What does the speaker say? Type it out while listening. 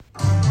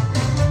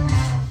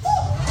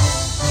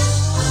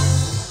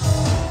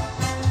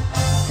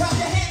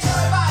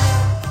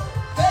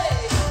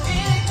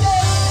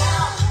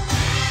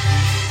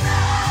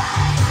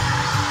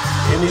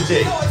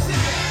day.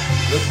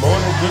 Good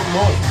morning, good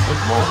morning,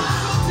 good morning.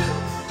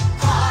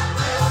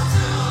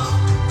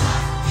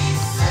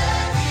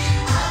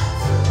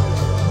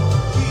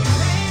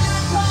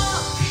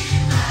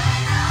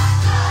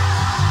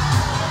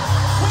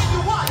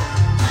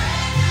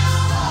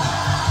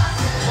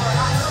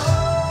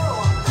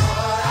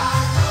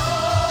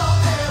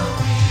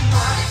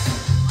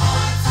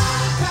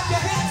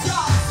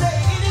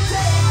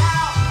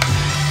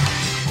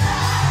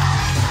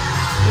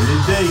 Any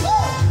day.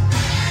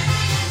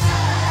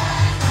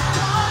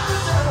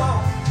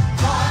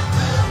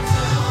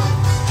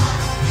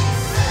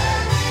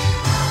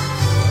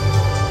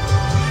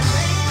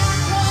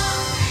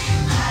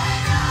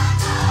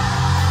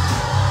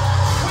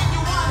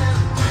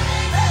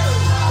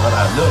 But I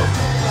know.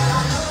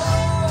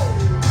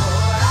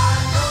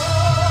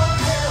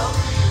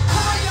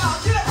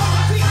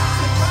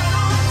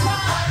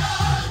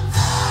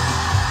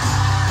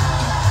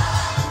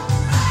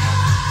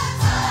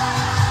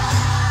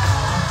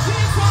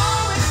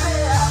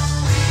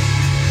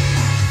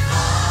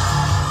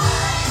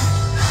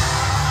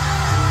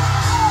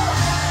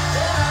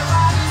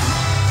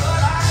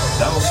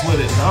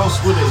 Bounce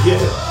with it,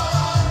 yeah.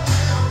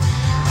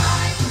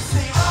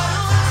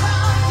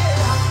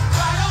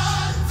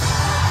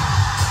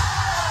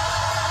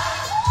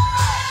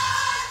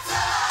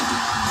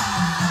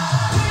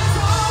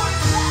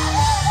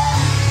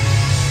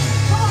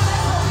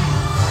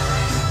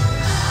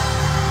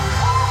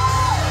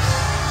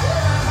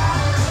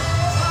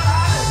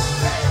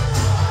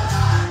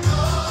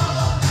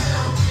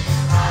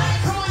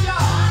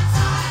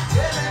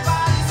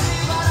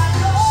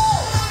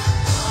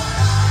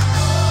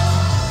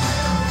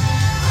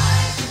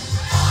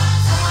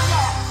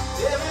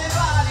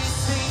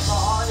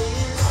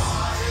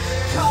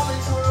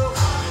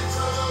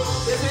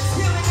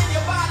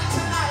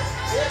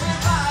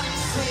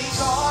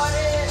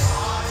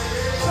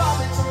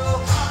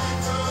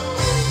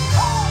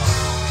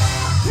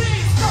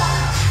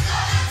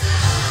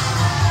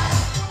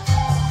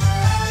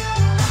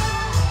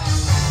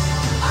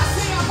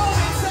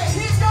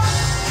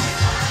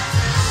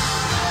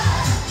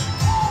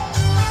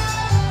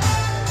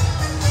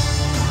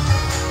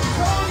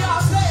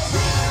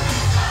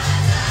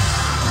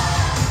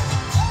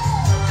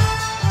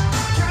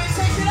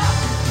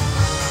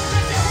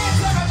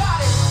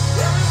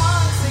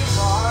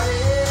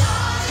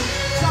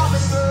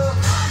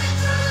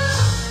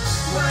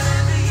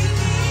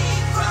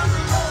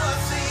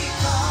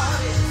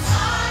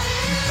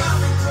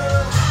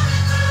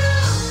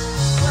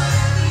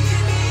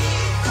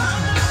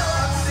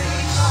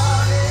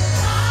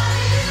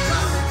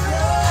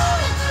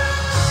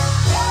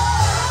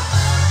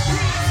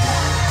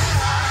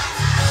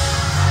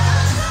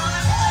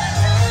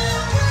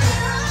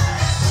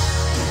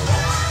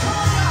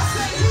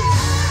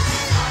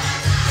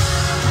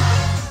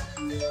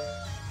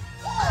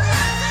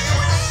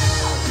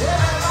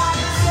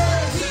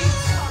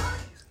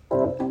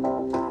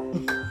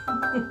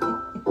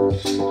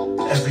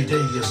 Every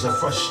day is a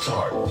fresh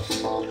start.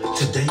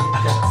 Today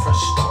I got a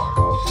fresh start.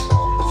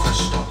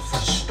 Fresh start,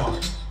 fresh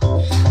start.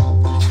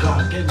 God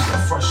gave me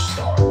a fresh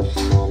start.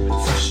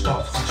 Fresh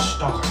start, fresh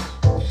start.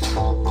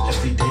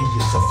 Every day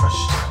is a fresh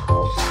start.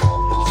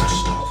 Fresh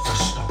start,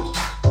 fresh start.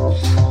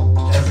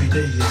 Every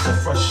day is a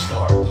fresh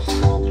start.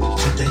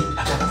 Today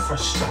I got a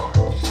fresh start.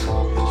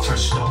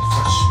 Fresh start,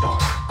 fresh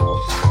start.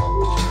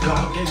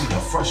 God gave me a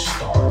fresh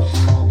start.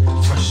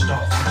 Fresh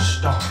start, fresh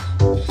start.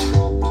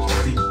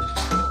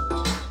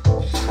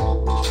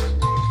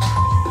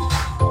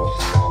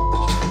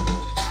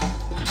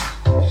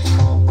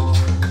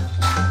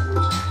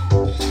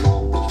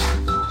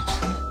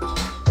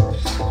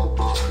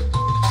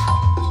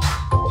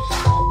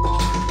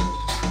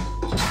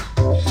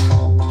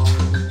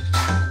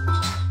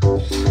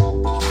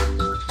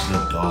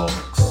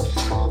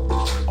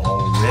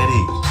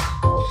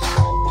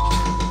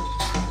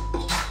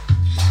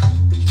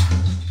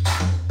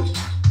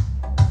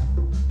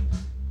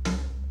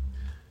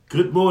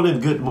 Good morning,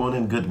 good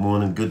morning, good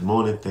morning, good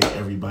morning. Thank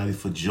everybody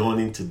for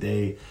joining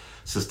today.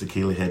 Sister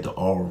Kayla had to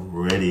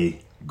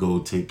already go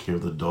take care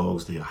of the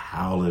dogs. They are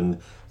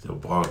howling, they're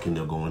barking,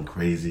 they're going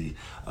crazy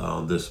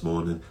this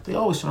morning. They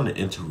always trying to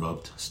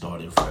interrupt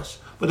starting fresh,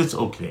 but it's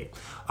okay.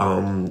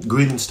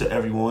 Greetings to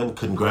everyone.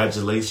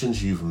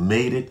 Congratulations, you've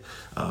made it.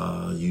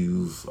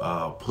 You've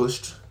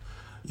pushed,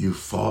 you've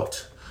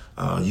fought,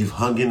 you've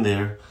hung in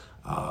there,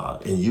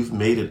 and you've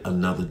made it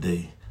another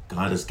day.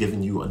 God has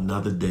given you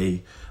another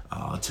day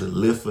to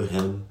live for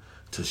him,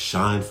 to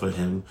shine for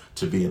him,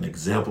 to be an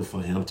example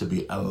for him, to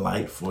be a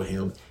light for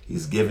him.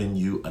 He's given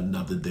you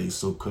another day.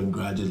 So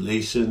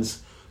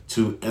congratulations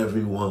to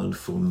everyone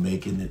for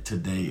making it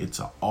today. It's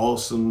an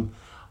awesome,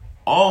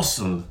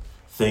 awesome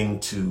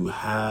thing to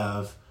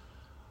have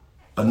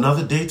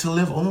another day to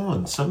live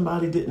on.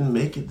 Somebody didn't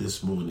make it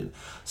this morning.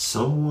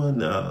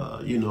 Someone,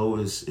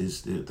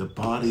 is the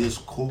body is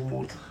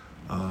cold.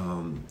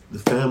 The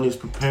family is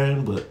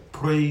preparing, but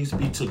praise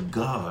be to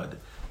God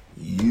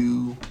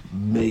You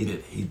made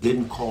it. He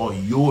didn't call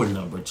your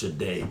number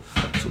today.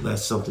 So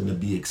that's something to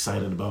be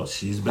excited about.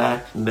 She's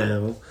back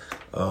now.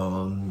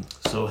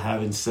 So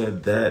having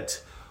said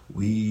that,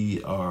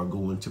 we are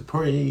going to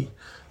pray.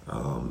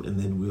 And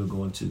then we're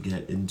going to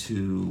get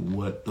into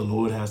what the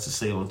Lord has to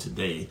say on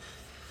today.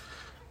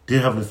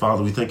 Dear Heavenly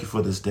Father, we thank you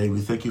for this day.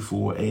 We thank you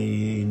for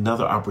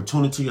another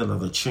opportunity,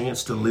 another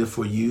chance to live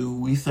for you.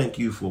 We thank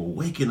you for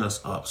waking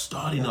us up,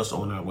 starting us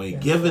on our way,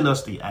 giving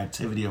us the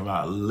activity of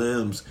our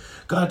limbs.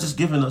 God, just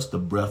giving us the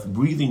breath,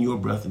 breathing your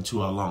breath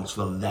into our lungs.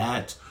 For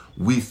that,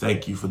 we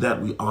thank you. For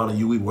that, we honor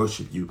you. We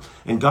worship you.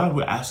 And God,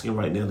 we're asking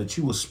right now that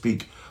you will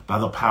speak by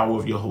the power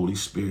of your Holy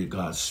Spirit,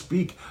 God.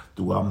 Speak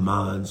through our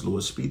minds,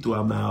 Lord. Speak through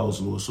our mouths,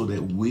 Lord, so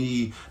that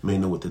we may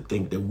know what to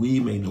think, that we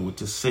may know what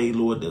to say,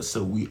 Lord, that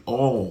so we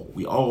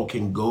all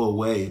can go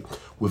away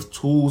with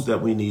tools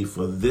that we need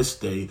for this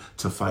day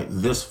to fight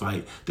this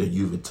fight that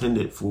you've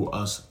intended for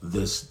us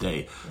this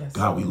day. Yes.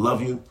 God, we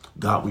love you.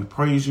 God, we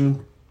praise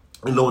you.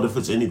 And Lord, if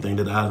it's anything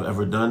that I've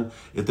ever done,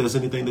 if there's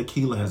anything that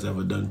Keila has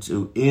ever done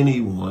to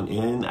anyone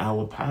in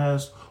our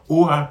past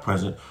or our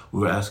present,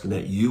 we're asking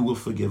that you will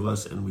forgive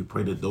us. And we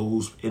pray that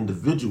those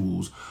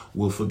individuals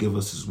will forgive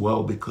us as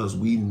well, because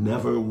we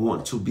never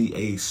want to be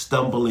a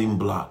stumbling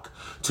block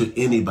to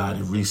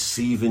anybody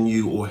receiving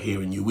you or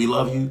hearing you. We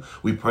love you.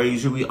 We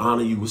praise you. We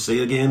honor you. We say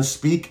again,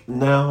 speak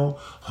now,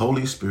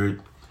 Holy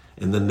Spirit.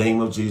 In the name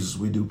of Jesus,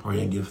 we do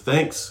pray and give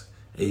thanks.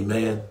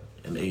 Amen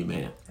and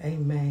amen.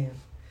 Amen.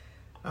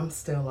 I'm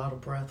still out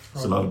of breath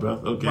from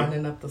Okay.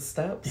 running up the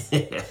steps.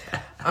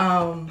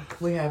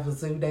 We have a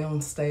zoo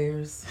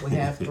downstairs. We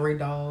have 3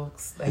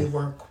 dogs. They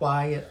were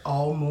quiet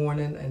all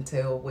morning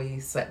until we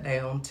sat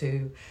down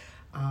to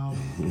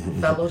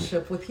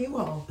fellowship with you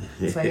all.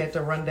 So I had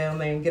to run down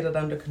there and get it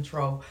under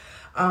control.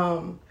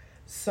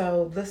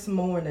 So this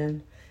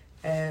morning,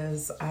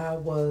 as I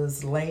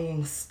was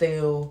laying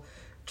still,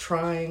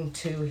 trying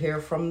to hear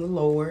from the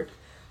Lord,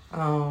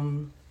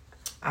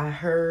 I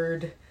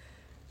heard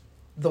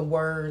the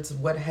words,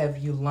 "What have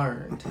you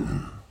learned?"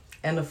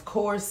 And of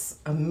course,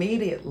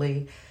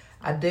 immediately,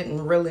 I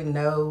didn't really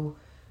know.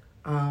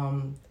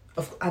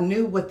 I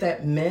knew what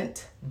that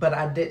meant, but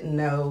I didn't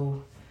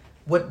know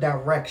what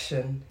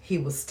direction he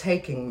was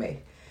taking me.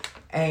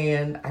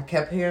 And I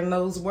kept hearing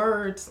those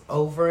words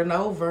over and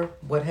over,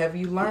 "What have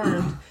you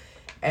learned?"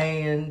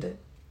 And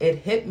it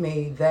hit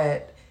me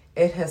that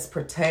it has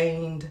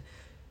pertained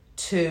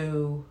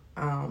to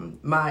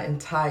my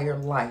entire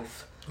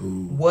life.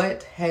 Ooh.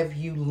 What have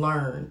you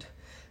learned?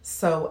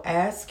 So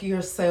ask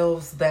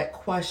yourselves that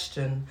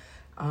question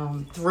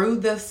through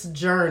this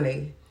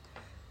journey,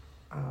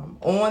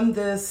 on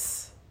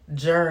this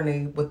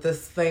journey with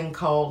this thing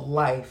called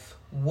life.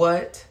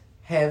 What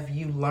have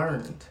you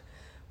learned?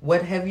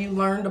 What have you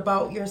learned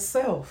about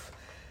yourself?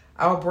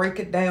 I'll break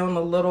it down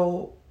a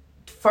little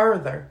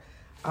further.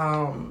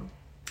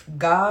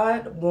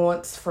 God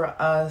wants for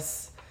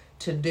us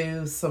to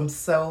do some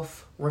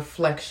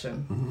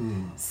self-reflection.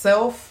 Mm-hmm.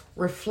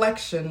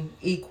 Self-reflection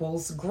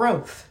equals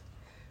growth.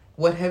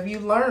 What have you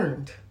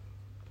learned?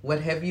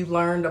 What have you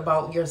learned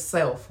about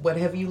yourself? What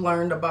have you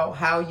learned about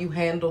how you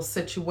handle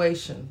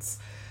situations?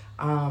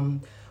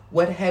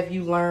 What have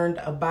you learned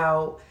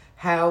about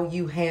how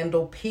you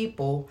handle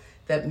people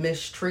that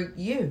mistreat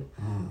you?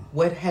 Mm.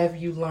 What have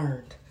you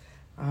learned?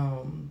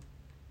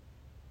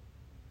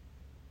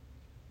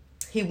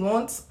 He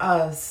wants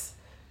us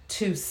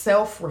to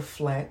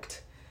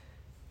self-reflect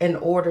in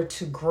order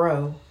to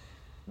grow.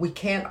 We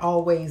can't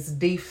always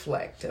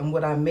deflect. And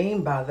what I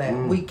mean by that,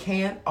 we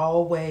can't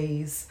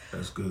always...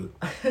 That's good.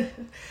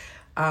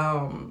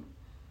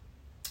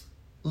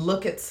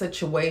 Look at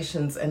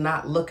situations and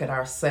not look at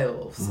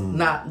ourselves,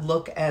 not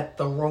look at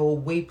the role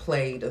we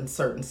played in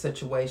certain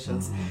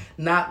situations,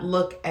 not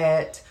look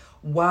at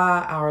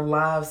why our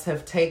lives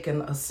have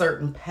taken a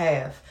certain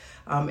path.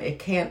 It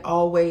can't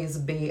always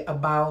be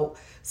about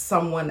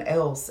someone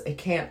else. It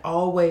can't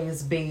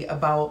always be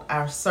about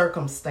our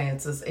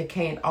circumstances. It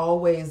can't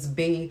always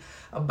be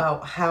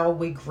about how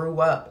we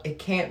grew up. It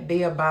can't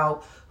be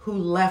about who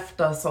left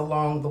us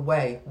along the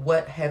way.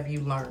 What have you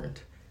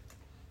learned?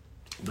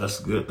 That's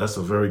good. That's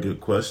a very good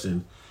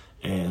question.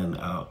 And,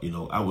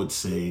 I would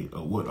say,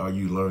 what are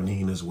you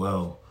learning as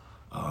well?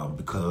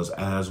 Because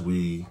as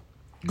we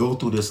go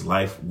through this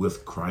life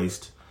with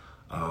Christ,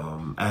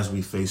 as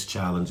we face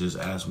challenges,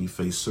 as we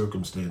face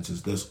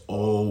circumstances, there's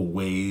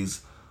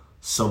always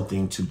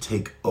something to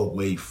take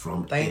away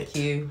from it. Thank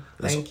you.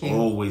 There's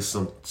always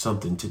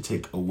something to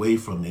take away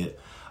from it.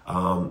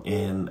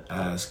 And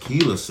as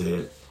Keila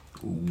said,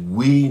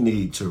 we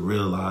need to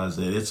realize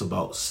that it's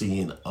about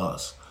seeing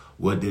us.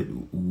 What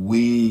did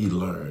we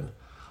learn?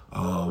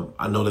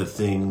 I know that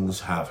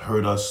things have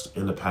hurt us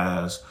in the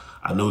past.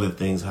 I know that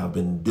things have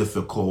been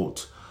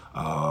difficult.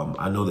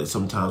 I know that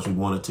sometimes we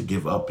wanted to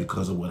give up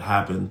because of what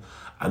happened.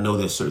 I know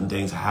that certain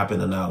things happen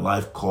in our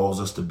life cause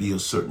us to be a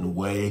certain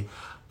way.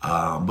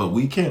 But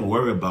we can't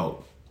worry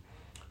about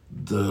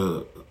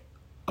the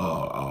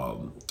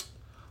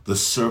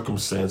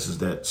circumstances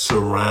that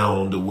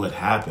surround what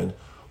happened.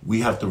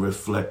 we have to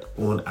reflect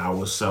on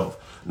ourselves.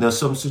 Now,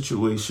 some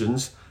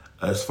situations,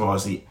 as far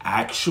as the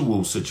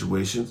actual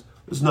situations,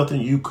 there's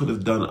nothing you could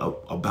have done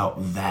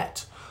about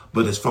that.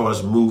 But as far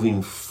as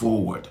moving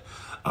forward,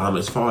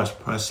 as far as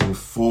pressing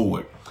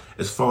forward,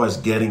 as far as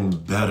getting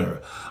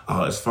better,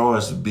 as far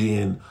as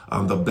being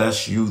the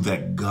best you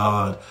that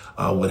God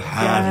would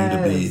have you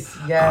to be,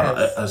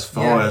 as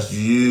far as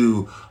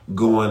you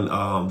going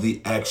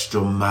the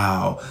extra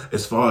mile,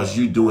 as far as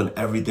you doing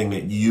everything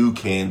that you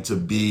can to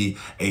be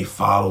a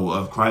follower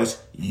of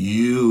Christ,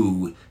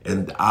 you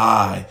and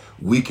I,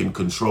 we can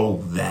control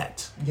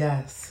that.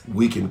 Yes.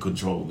 We can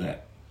control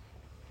that.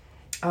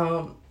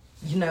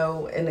 You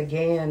know, and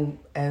again,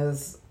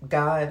 as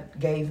God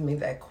gave me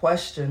that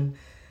question,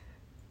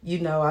 you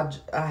know,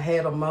 I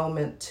had a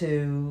moment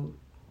to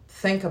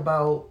think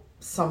about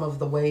some of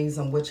the ways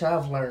in which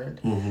I've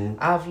learned. Mm-hmm.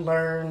 I've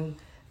learned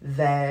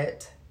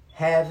that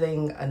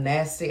having a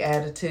nasty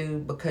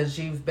attitude because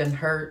you've been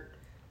hurt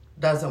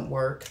doesn't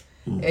work.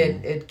 Mm-hmm.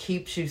 It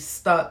keeps you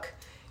stuck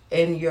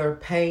in your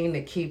pain.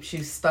 It keeps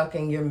you stuck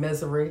in your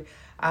misery.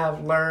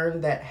 I've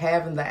learned that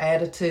having the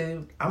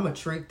attitude, I'm going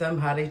to treat them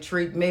how they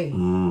treat me,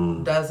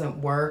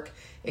 doesn't work.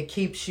 It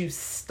keeps you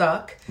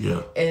stuck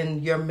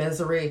in your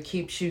misery. It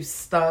keeps you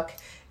stuck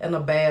in a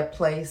bad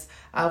place.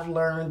 I've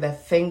learned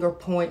that finger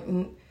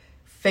pointing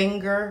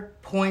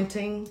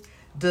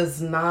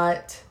does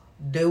not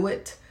do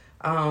it.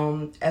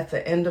 At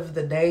the end of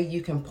the day,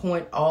 you can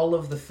point all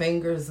of the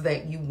fingers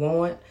that you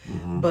want,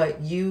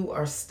 but you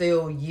are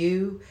still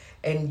you,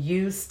 and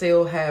you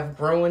still have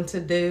growing to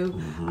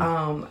do.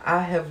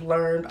 I have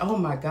learned, oh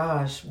my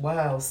gosh,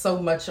 wow,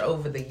 so much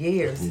over the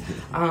years.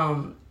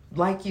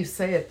 Like you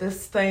said,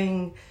 this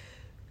thing,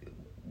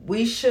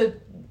 we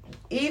should,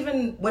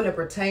 even when it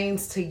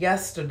pertains to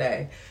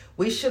yesterday,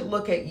 we should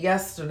look at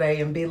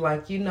yesterday and be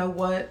like, you know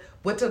what?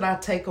 What did I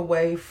take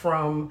away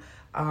from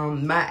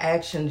my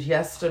actions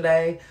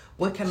yesterday?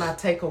 What can I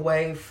take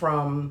away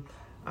from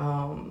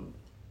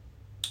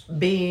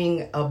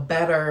being a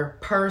better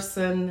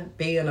person,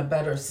 being a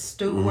better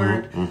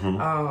steward?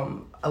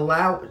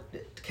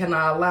 Can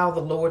I allow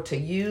the Lord to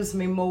use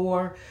me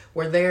more?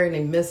 Were there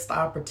any missed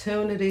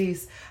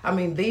opportunities? I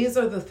mean, these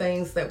are the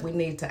things that we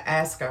need to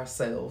ask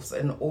ourselves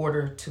in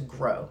order to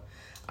grow.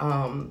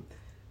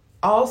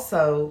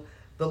 Also,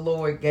 the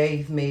Lord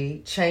gave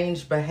me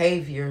change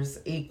behaviors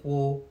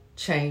equal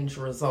change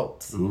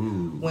results.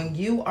 When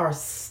you are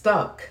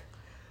stuck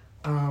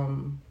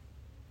in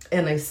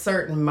a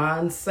certain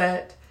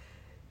mindset,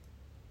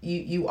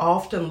 you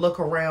often look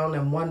around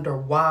and wonder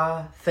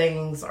why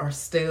things are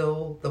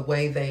still the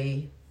way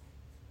they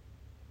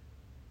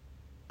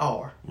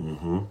are.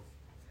 And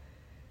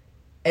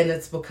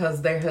it's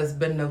because there has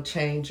been no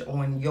change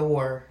on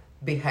your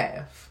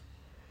behalf.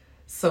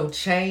 So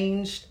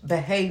changed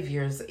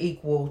behaviors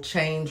equal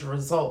change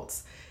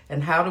results.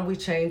 And how do we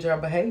change our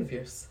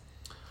behaviors?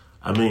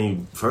 I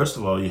mean, first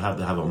of all, you have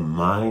to have a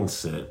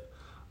mindset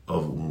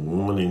of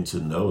wanting to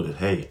know that,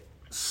 hey,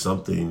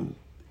 something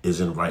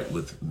isn't right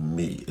with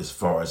me as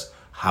far as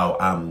how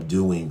I'm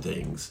doing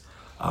things.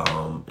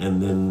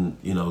 And then,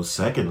 you know,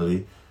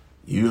 secondly,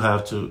 you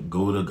have to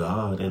go to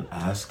God and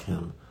ask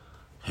him,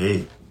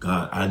 hey,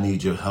 God, I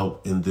need your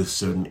help in this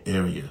certain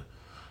area.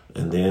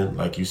 And then,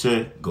 like you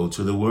said, go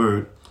to the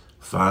word,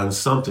 find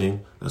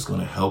something that's going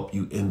to help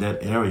you in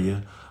that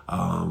area.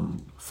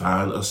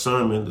 Find a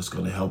sermon that's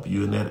going to help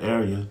you in that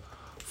area.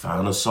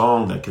 Find a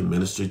song that can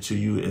minister to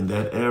you in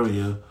that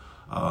area.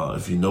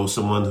 If you know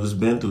someone who's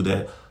been through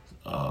that,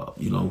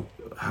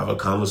 have a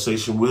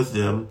conversation with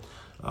them.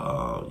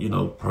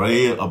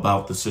 Pray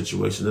about the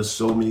situation. There's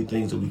so many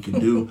things that we can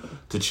do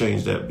to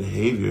change that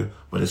behavior,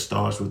 but it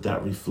starts with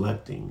that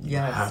reflecting. You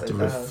have to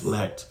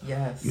reflect.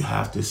 Yes. You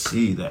have to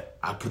see that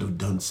I could have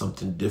done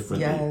something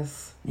differently.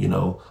 Yes.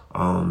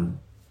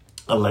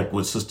 I like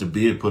what Sister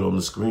Beard put on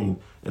the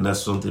screen, and that's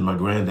something my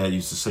granddad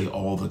used to say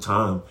all the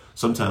time.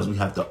 Sometimes we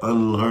have to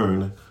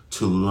unlearn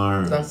to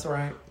learn. That's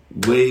right.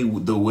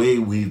 The way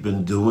we've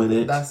been doing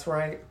it. That's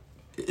right.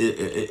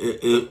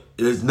 It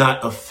is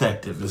not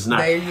effective. It's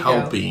not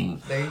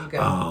helping. There you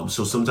go.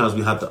 So sometimes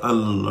we have to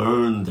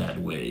unlearn that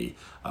way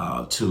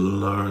to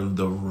learn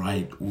the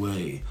right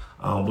way.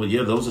 But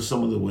yeah, those are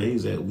some of the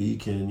ways that we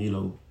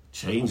can,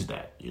 change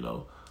that,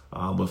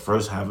 But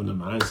first having the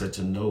mindset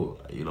to know,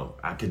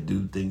 I could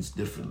do things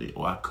differently,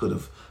 or I could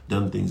have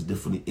done things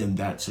differently in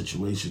that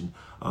situation.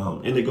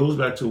 And it goes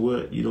back to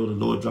what, the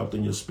Lord dropped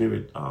in your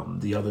spirit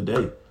the other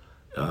day.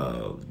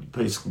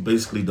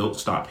 Basically, don't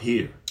stop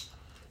here.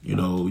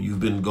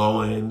 You've been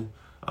going,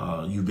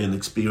 you've been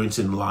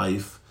experiencing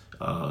life,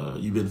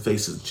 you've been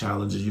facing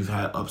challenges, you've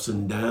had ups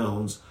and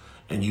downs,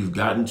 and you've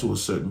gotten to a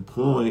certain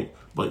point,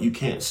 but you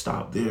can't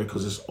stop there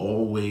because it's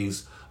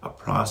always a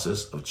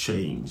process of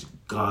change.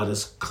 God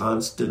is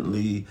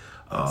constantly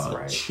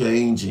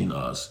changing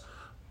us.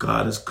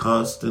 God is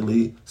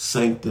constantly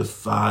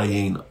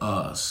sanctifying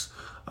us.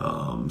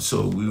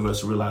 So we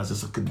must realize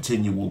it's a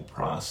continual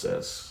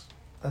process.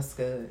 That's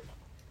good.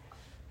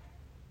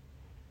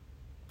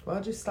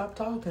 Why'd you stop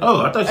talking?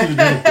 Oh, I thought you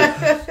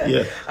did.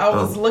 Yeah. I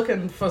was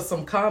looking for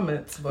some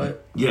comments,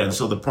 but yeah, and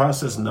so the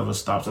process never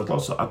stops. I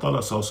thought I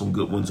saw some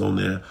good ones on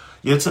there.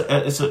 Yeah,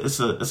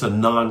 it's a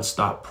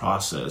non-stop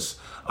process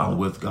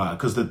with God,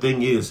 because the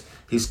thing is,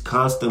 He's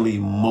constantly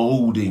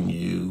molding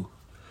you.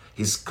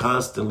 He's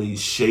constantly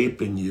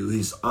shaping you.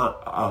 He's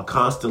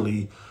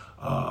constantly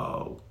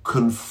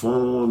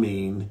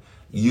conforming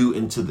you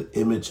into the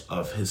image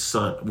of His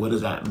Son. What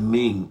does that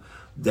mean?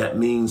 That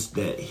means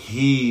that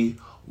He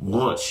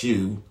wants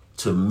you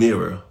to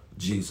mirror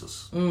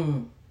Jesus.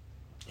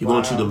 He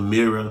wants you to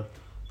mirror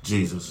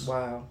Jesus.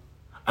 wow.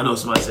 I know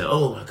somebody said,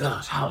 "Oh my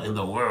gosh, how in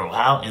the world?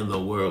 How in the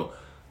world?"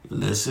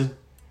 Listen,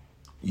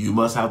 you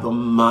must have the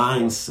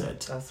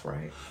mindset. That's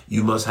right.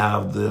 You must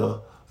have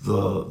the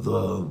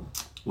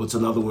what's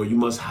another word? You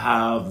must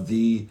have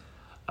the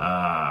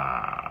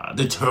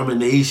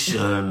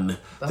determination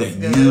that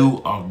good.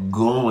 you are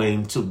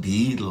going to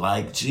be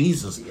like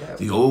Jesus. Yep.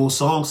 The old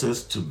song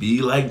says, "To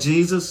be like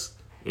Jesus."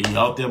 Are you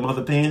out there,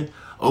 Mother Pen?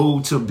 Oh,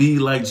 to be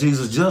like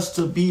Jesus, just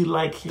to be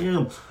like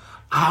Him.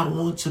 I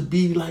want to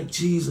be like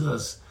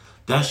Jesus.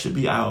 That should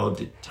be our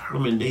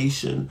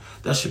determination.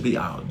 That should be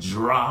our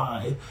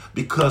drive.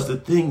 Because the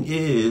thing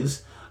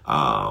is,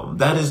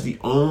 that is the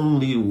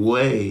only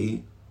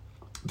way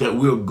that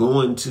we're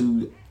going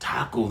to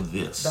tackle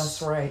this.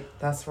 That's right.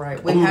 That's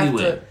right.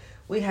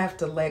 We have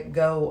to let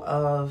go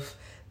of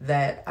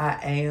that I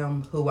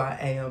am who I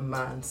am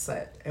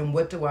mindset. And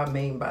what do I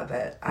mean by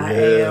that? I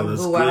am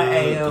who I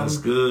am. That's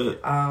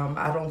good.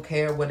 I don't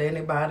care what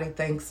anybody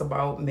thinks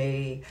about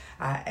me.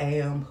 I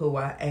am who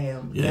I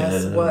am. Yeah.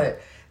 Guess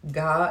what?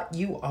 God,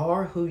 you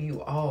are who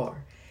you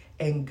are.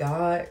 And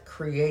God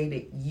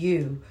created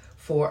you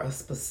for a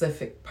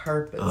specific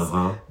purpose.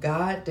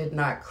 God did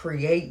not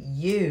create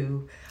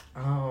you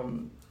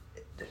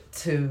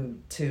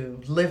to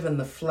live in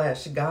the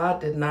flesh.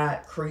 God did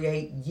not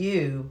create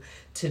you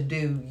to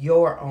do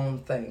your own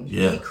thing.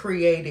 Yeah. He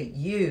created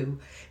you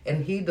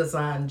and He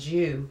designed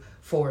you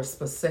for a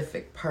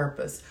specific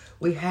purpose.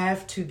 We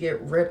have to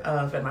get rid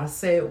of, and I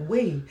said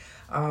we,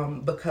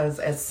 because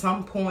at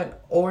some point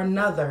or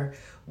another,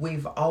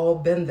 we've all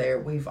been there.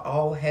 We've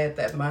all had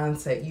that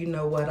mindset. You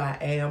know what? I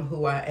am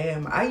who I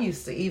am. I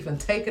used to even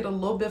take it a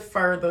little bit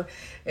further,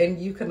 and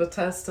you can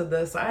attest to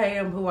this. I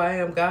am who I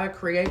am. God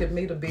created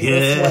me to be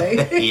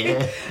this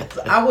way.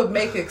 I would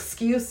make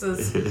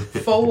excuses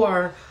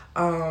for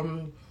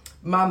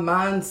my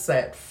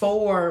mindset,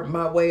 for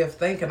my way of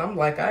thinking. I'm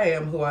like, I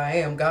am who I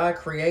am. God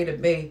created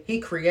me.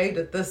 He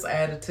created this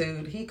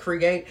attitude. He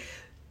created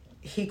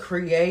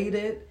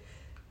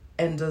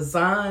and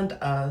designed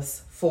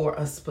us for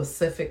a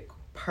specific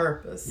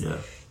purpose,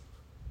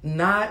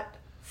 not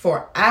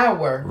for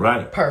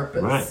our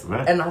purpose.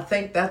 Right. And I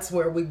think that's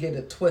where we get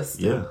it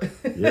twisted.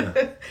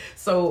 Yeah.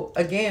 So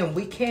again,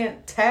 we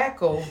can't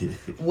tackle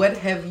what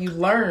have you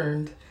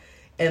learned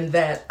in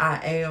that I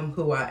am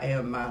who I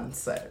am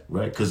mindset.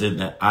 Right, because in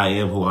that I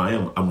am who I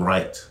am, I'm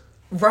right.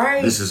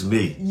 Right. This is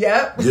me.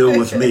 Yep. Deal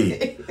with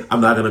me.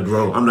 I'm not going to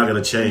grow. I'm not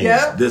going to change.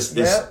 Yep. This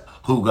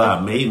who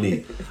God made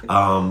me.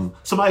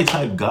 Somebody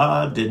type,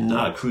 God did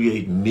not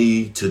create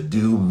me to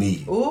do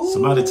me. Ooh,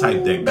 somebody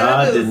type that.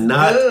 God did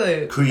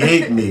not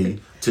create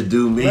me to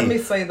do me. Let me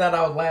say that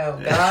out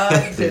loud.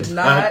 God did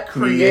not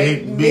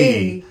create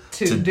me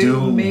to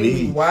do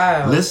me.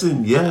 Wow.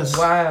 Listen, yes.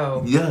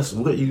 Wow. Yes,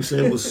 what you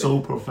said was so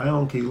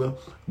profound, Keila.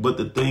 But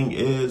the thing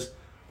is,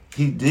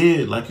 He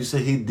did, like you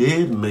said, He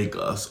did make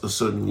us a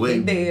certain way.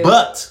 He did.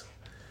 But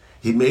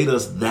He made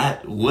us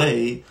that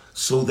way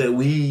so that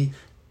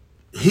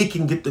He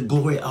can get the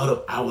glory out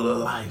of our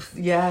life.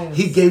 Yes.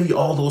 He gave you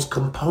all those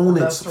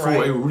components That's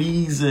right. for a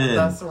reason.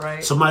 That's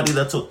right. Somebody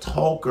that's a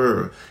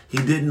talker. He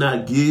did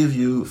not give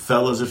you,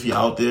 fellas, if you're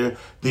out there,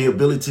 the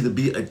ability to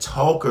be a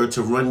talker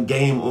to run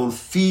game on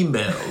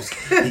females.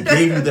 He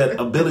gave you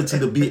that ability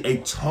to be a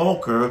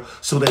talker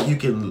so that you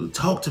can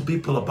talk to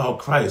people about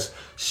Christ,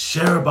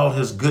 share about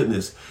His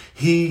goodness.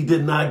 He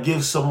did not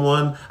give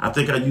someone, I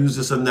think I used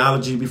this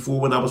analogy before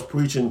when I was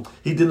preaching,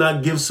 He did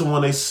not give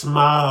someone a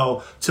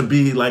smile to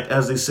be like,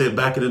 as they said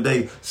back in the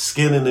day,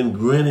 skinning and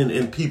grinning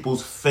in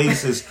people's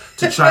faces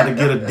to try to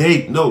get a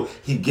date. No,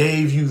 He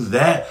gave you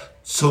that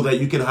so that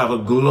you can have a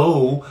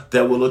glow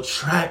that will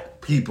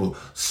attract people.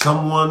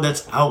 Someone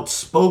that's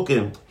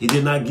outspoken. He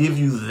did not give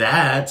you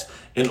that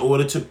in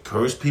order to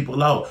curse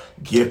people out,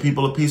 give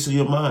people a piece of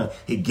your mind.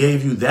 He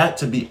gave you that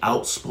to be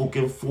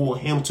outspoken for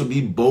Him, to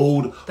be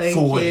bold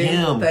for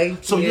Him.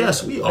 So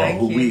yes, we are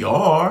who we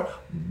are,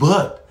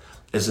 but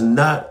it's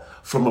not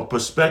from a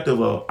perspective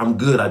of, I'm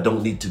good, I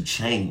don't need to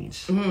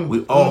change.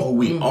 We are who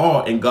we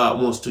are, and God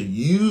wants to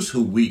use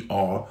who we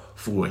are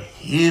for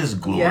His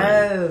glory.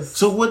 Yes.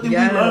 So what did we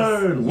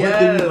learn? What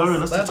did we learn?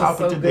 That's the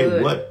topic today.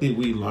 Good. What did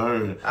we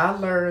learn? I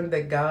learned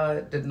that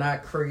God did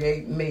not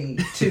create me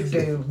to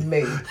do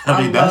me.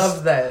 I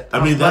love that.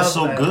 I mean, that's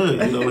so good.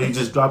 You know, He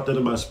just dropped it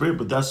in my spirit,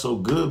 but that's so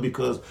good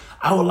because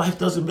our life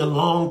doesn't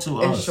belong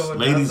to us. Sure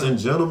Ladies doesn't. and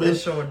gentlemen, It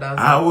sure doesn't.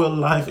 our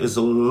life is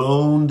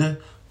loaned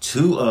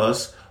to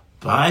us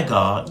by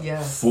God,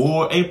 Yes.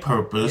 for a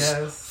purpose,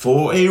 Yes.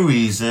 for a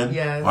reason.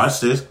 Yes. Watch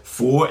this,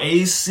 for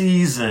a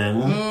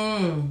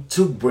season,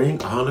 to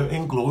bring honor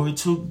and glory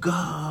to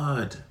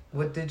God.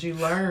 What did you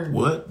learn?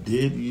 What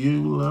did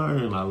you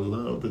learn? I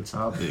love the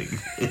topic.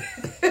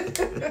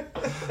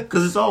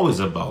 Because it's always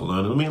about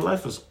learning. I mean,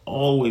 life is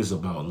always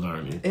about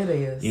learning. It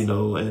is. You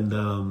know,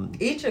 and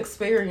Each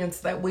experience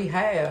that we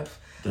have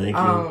thank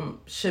you.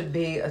 should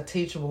be a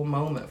teachable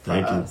moment for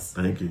Thank you. us.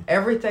 Thank you.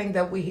 Everything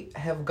that we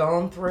have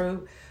gone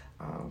through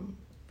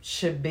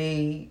should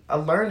be a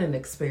learning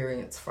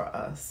experience for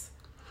us.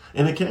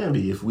 And it can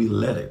be if we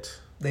let it.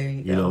 There you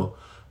You go.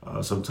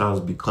 know, sometimes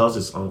because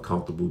it's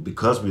uncomfortable,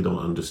 because we don't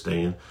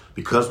understand,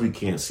 because we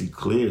can't see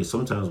clear,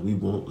 sometimes we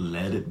won't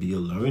let it be a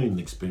learning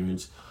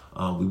experience.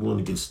 We want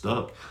to get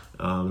stuck.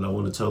 And I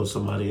want to tell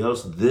somebody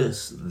else,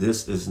 this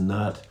is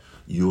not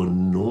your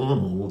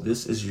normal.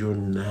 This is your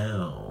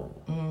now.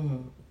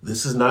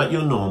 This is not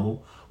your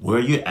normal. Where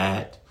you're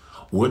at,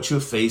 what you're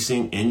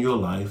facing in your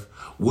life,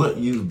 what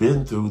you've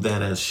been through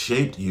that has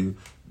shaped you.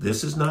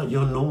 This is not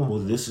your normal.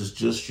 This is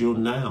just your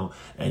now.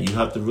 And you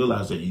have to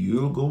realize that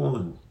you're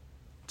going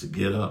to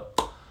get up.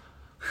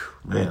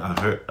 Whew, man, I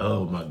heard,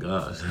 oh my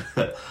gosh.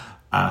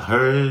 I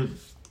heard,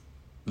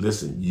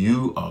 listen,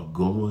 you are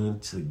going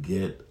to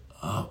get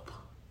up.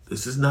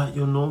 This is not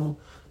your normal.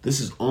 This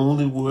is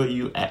only where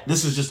you at.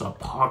 This is just a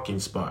parking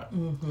spot.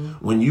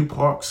 When you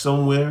park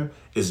somewhere,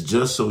 it's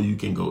just so you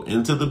can go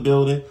into the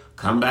building,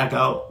 come back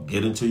out,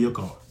 get into your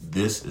car.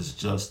 This is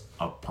just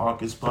a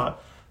parking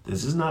spot.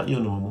 This is not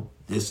your normal.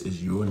 This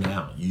is your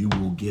now. You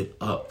will get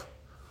up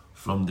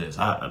from this.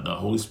 The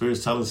Holy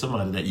Spirit's telling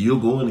somebody that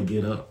you're going to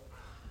get up.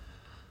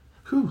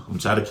 Whew, I'm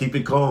trying to keep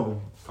it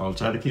calm. I'll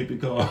try to keep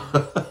it calm.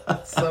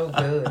 So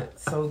good.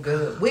 So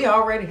good. We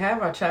already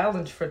have our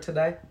challenge for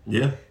today.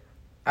 Yeah.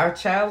 Our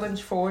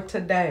challenge for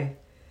today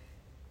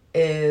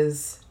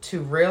is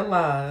to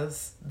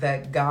realize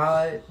that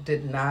God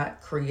did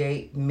not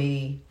create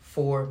me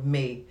for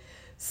me.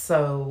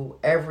 So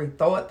every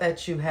thought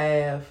that you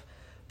have,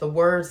 the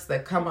words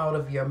that come out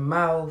of your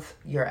mouth,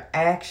 your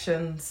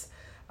actions,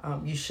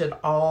 you should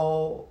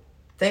all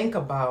think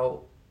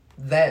about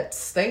that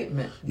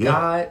statement. Yeah.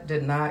 God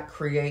did not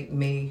create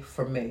me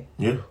for me.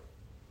 Yeah,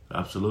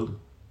 absolutely.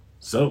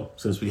 So,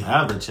 since we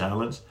have the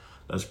challenge,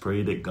 let's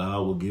pray that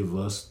God will give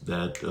us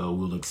that,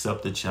 we'll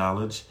accept the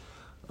challenge,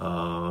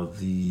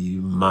 the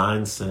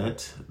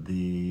mindset,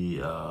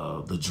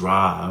 the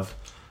drive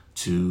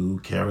to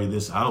carry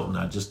this out,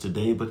 not just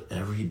today, but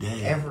every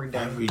day. Every day.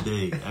 Every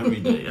day, every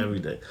day, every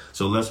day.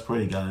 So let's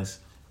pray, guys.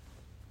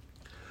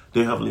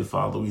 Dear Heavenly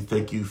Father, we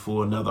thank you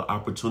for another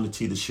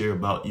opportunity to share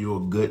about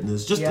your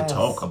goodness, just Yes. to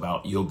talk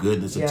about your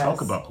goodness and Yes. talk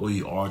about who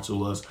you are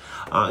to us,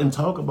 and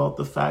talk about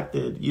the fact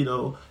that, you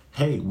know,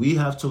 hey, we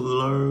have to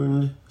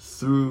learn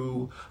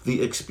through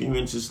the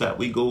experiences that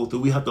we go through.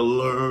 We have to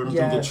learn through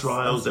the Yes,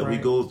 trials that's that we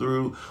right. go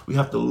through. We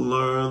have to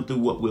learn through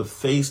what we're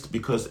faced,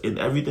 because in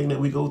everything that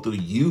we go through,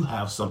 you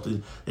have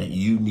something that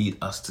you need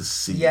us to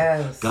see.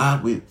 Yes.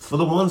 God, for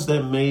the ones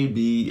that may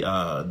be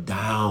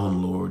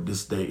down, Lord,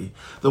 this day,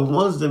 the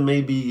ones that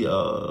may be,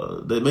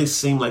 that may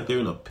seem like they're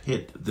in a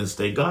pit this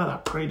day, God, I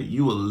pray that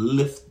you will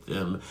lift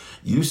them.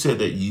 You said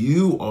that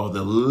you are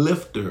the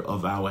lifter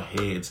of our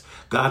heads.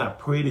 God, I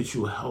pray that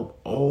you will help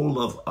all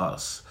of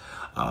us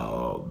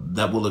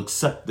that will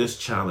accept this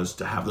challenge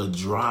to have the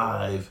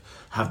drive,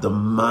 have the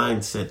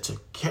mindset to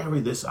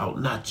carry this out,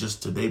 not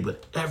just today,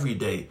 but every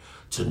day,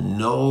 to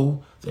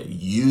know that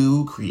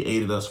you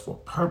created us for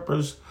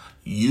purpose.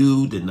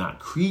 You did not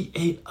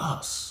create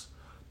us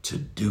to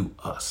do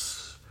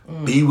us.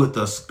 Be with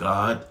us,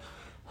 God.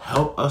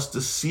 Help us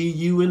to see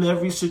you in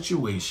every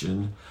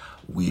situation.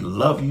 We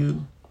love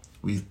you.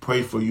 We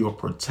pray for your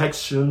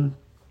protection.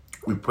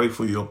 We pray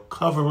for your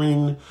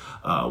covering.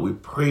 We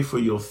pray for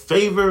your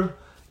favor.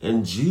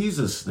 In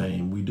Jesus'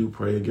 name, we do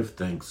pray and give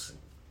thanks.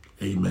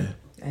 Amen.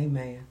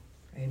 Amen.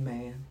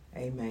 Amen.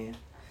 Amen.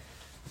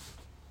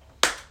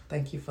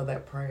 Thank you for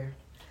that prayer.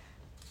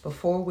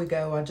 Before we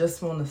go, I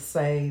just want to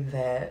say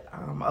that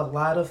a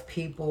lot of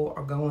people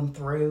are going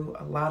through,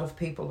 a lot of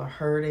people are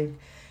hurting.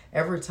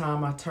 Every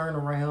time I turn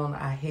around,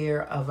 I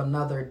hear of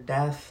another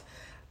death.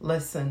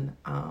 Listen,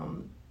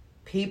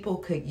 people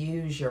could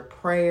use your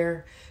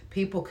prayer.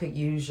 People could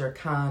use your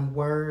kind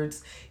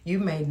words. You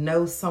may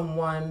know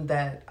someone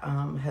that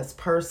has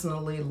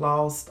personally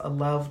lost a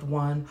loved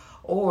one,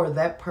 or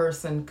that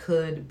person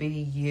could be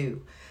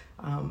you.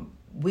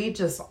 We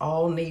just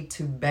all need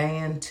to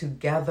band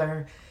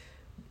together.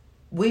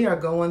 We are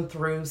going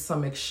through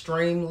some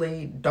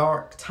extremely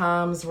dark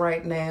times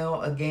right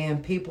now.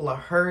 Again, people are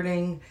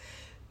hurting.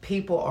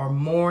 People are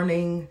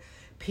mourning.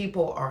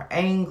 People are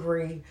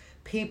angry.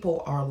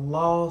 People are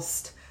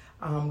lost.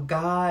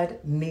 God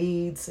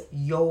needs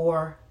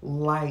your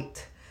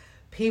light.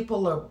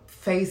 People are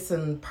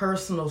facing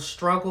personal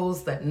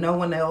struggles that no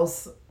one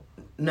else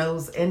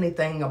knows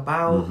anything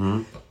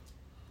about.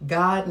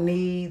 God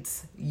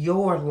needs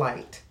your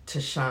light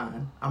to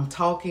shine. I'm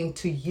talking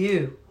to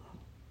you,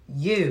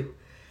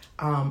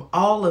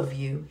 all of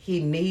you.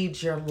 He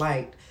needs your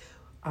light.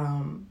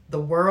 The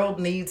world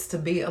needs to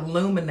be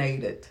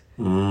illuminated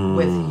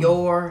with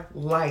your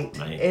light.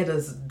 Right. It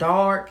is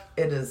dark.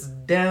 It is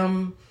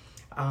dim.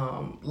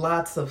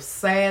 Lots of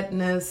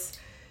sadness.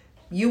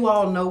 You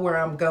all know where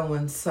I'm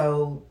going.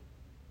 So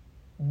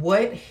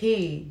what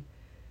he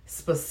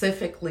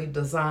specifically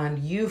designed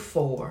you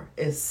for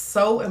is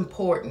so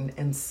important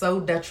and so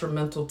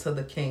detrimental to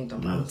the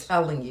kingdom. Yes. I'm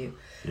telling you.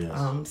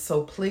 Yes.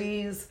 So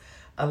please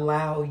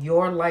allow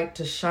your light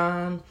to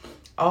shine.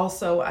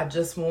 Also, I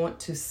just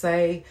want to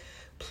say,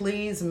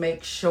 please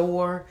make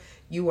sure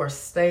you are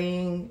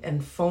staying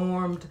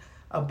informed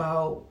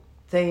about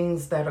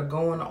things that are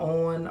going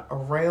on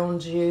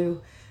around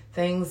you,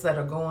 things that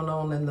are going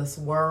on in this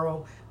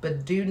world,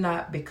 but do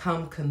not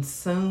become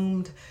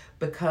consumed,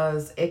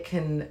 because it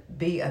can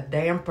be a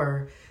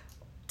damper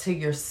to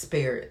your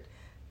spirit.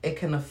 It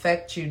can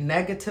affect you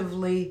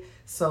negatively,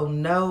 so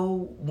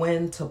know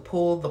when to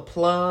pull the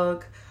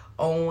plug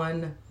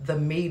on the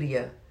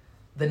media,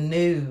 the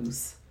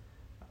news,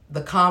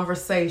 the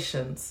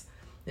conversations.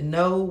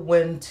 Know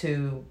when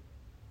to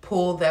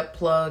pull that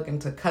plug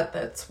and to cut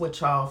that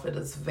switch off. It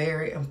is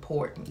very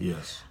important.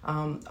 Yes.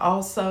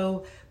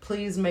 Also,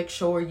 please make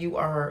sure you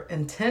are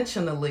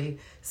intentionally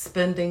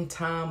spending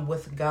time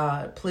with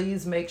God.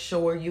 Please make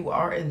sure you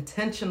are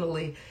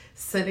intentionally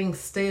sitting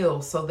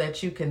still so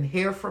that you can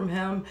hear from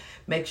Him.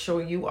 Make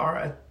sure you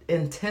are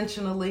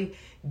intentionally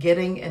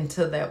getting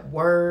into that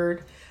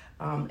word,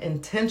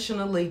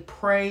 intentionally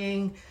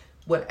praying,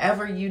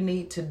 whatever you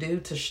need to do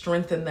to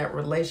strengthen that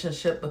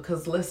relationship.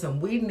 Because listen,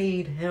 we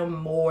need Him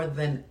more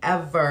than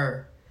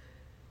ever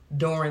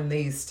during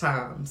these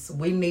times.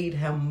 We need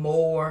Him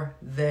more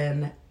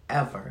than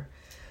ever.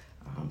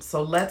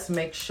 So let's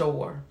make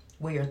sure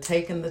we are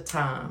taking the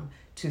time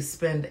to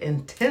spend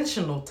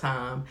intentional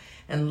time,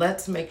 and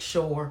let's make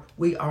sure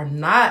we are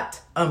not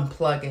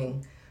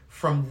unplugging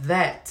from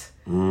that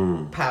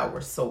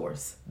power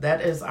source.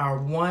 That is our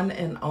one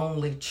and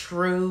only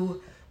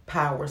true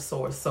power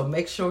source. So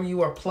make sure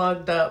you are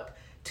plugged up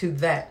to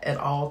that at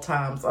all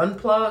times.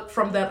 Unplug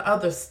from that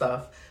other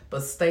stuff,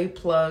 but stay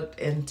plugged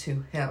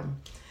into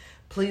Him.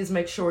 Please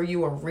make sure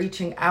you are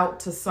reaching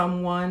out to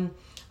someone,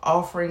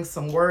 offering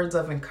some words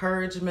of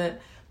encouragement,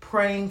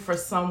 praying for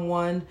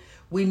someone.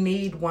 We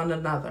need one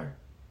another.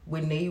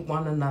 We need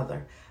one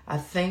another. I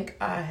think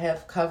I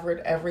have covered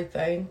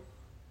everything.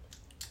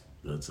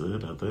 That's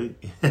it, I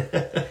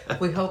think.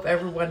 We hope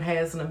everyone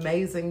has an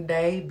amazing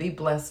day. Be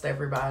blessed,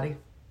 everybody.